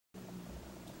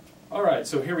Alright,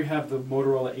 so here we have the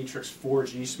Motorola Atrix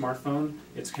 4G smartphone.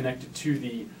 It's connected to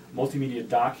the multimedia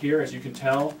dock here. As you can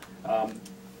tell,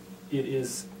 it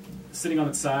is sitting on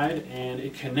its side and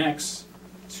it connects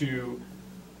to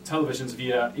televisions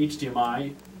via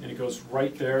HDMI, and it goes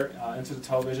right there into the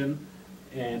television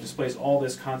and displays all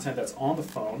this content that's on the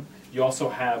phone. You also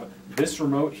have this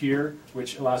remote here,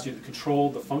 which allows you to control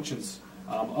the functions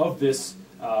of this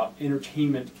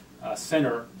entertainment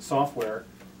center software.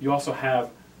 You also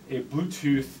have a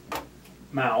Bluetooth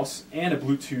mouse and a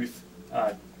Bluetooth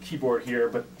keyboard here,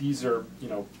 but these are,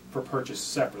 for purchase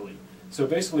separately. So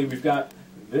basically, we've got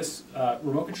this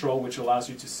remote control, which allows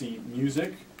you to see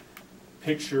music,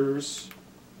 pictures,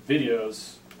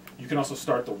 videos. You can also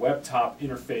start the web top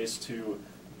interface to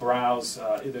browse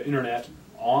the internet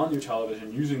on your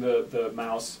television using the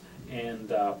mouse and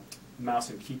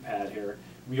keypad here.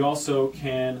 We also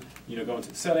can, go into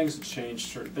the settings and change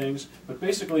certain things. But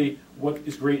basically, what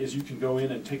is great is you can go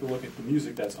in and take a look at the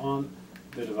music that's on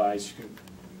the device. You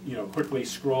can, quickly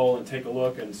scroll and take a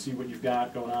look and see what you've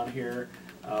got going on here.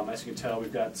 As you can tell,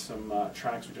 we've got some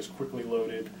tracks we just quickly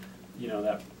loaded.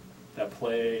 That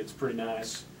play. It's pretty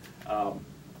nice.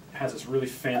 Has this really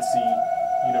fancy,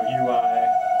 UI.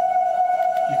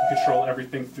 You can control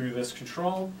everything through this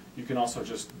control. You can also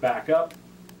just back up,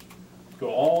 go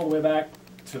all the way back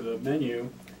to the menu,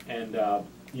 and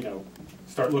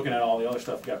start looking at all the other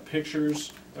stuff. We've got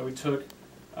pictures that we took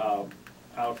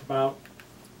out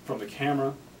from the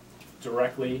camera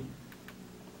directly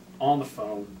on the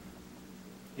phone,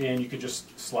 and you can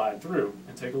just slide through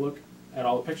and take a look at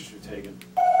all the pictures you've taken.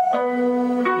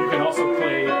 You can also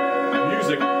play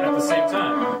music at the same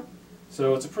time.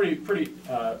 So it's a pretty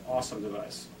awesome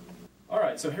device.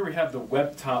 Alright, so here we have the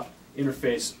web top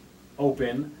interface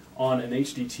open on an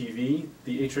HD TV.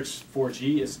 The Atrix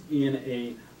 4G is in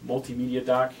a multimedia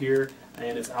dock here,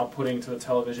 and it's outputting to the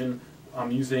television.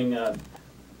 I'm using a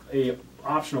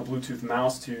optional Bluetooth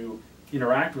mouse to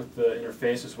interact with the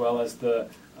interface, as well as the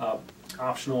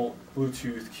optional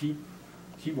Bluetooth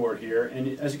keyboard here.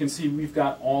 And as you can see, we've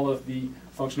got all of the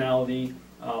functionality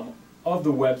of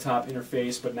the web top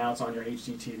interface, but now it's on your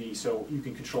HD TV, so you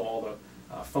can control all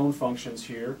the phone functions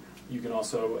here. You can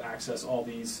also access all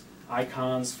these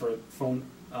icons for phone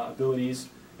abilities,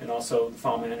 and also the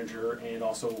file manager, and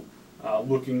also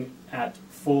looking at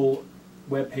full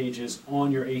web pages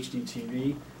on your HD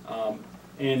TV.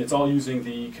 And it's all using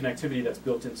the connectivity that's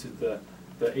built into the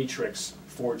Atrix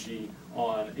 4G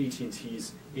on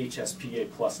AT&T's HSPA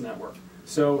Plus network.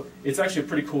 So it's actually a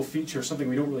pretty cool feature, something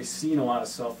we don't really see in a lot of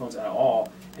cell phones at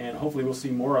all, and hopefully we'll see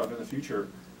more of in the future.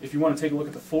 If you want to take a look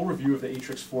at the full review of the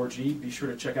Atrix 4G, be sure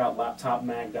to check out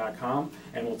laptopmag.com,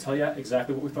 and we'll tell you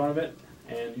exactly what we thought of it,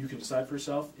 and you can decide for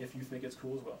yourself if you think it's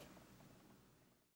cool as well.